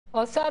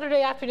Well,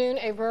 Saturday afternoon,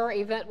 a rare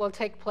event will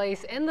take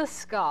place in the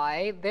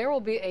sky. There will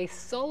be a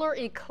solar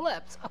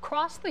eclipse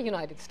across the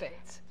United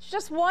States. It's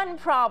just one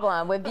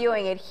problem with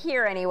viewing it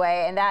here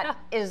anyway, and that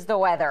is the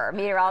weather.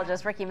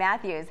 Meteorologist Ricky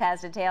Matthews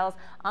has details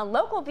on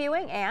local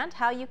viewing and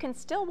how you can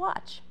still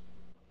watch.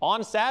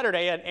 On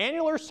Saturday, an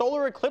annular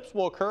solar eclipse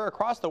will occur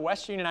across the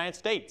western United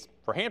States.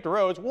 For Hampton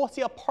Roads, we'll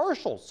see a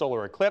partial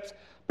solar eclipse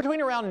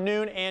between around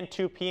noon and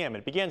 2 p.m.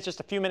 It begins just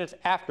a few minutes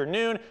after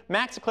noon.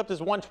 Max eclipse is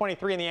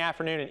 1:23 in the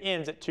afternoon and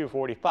ends at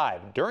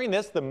 2:45. During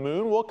this, the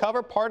moon will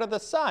cover part of the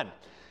sun.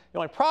 The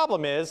only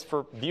problem is,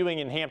 for viewing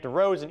in Hampton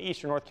Roads in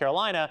eastern North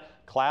Carolina,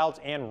 clouds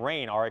and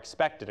rain are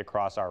expected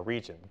across our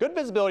region. Good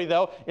visibility,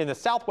 though, in the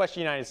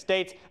southwestern United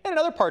States and in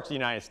other parts of the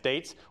United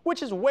States,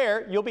 which is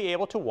where you'll be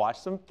able to watch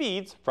some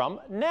feeds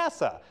from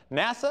NASA.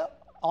 NASA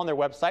on their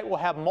website will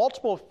have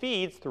multiple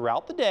feeds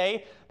throughout the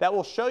day that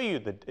will show you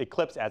the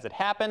eclipse as it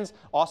happens,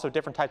 also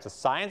different types of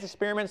science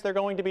experiments they're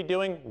going to be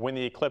doing when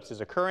the eclipse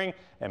is occurring,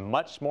 and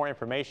much more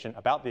information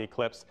about the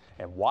eclipse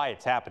and why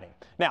it's happening.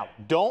 Now,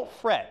 don't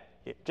fret.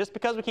 Just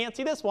because we can't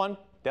see this one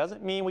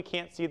doesn't mean we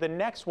can't see the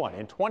next one.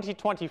 In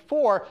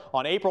 2024,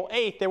 on April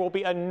 8th, there will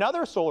be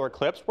another solar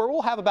eclipse where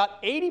we'll have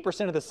about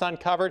 80% of the sun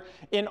covered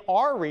in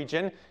our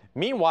region.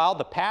 Meanwhile,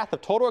 the path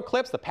of total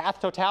eclipse, the path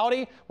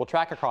totality, will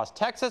track across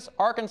Texas,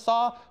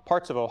 Arkansas,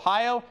 parts of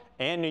Ohio,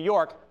 and New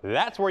York.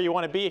 That's where you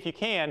want to be if you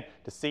can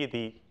to see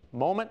the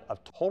moment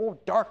of total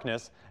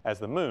darkness as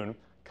the moon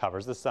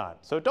covers the sun.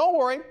 So don't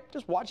worry,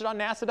 just watch it on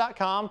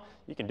NASA.com.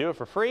 You can do it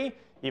for free.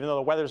 Even though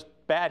the weather's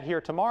bad here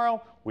tomorrow,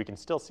 we can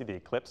still see the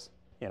eclipse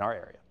in our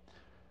area.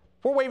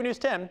 For Wave News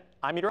 10,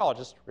 I'm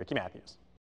meteorologist Ricky Matthews.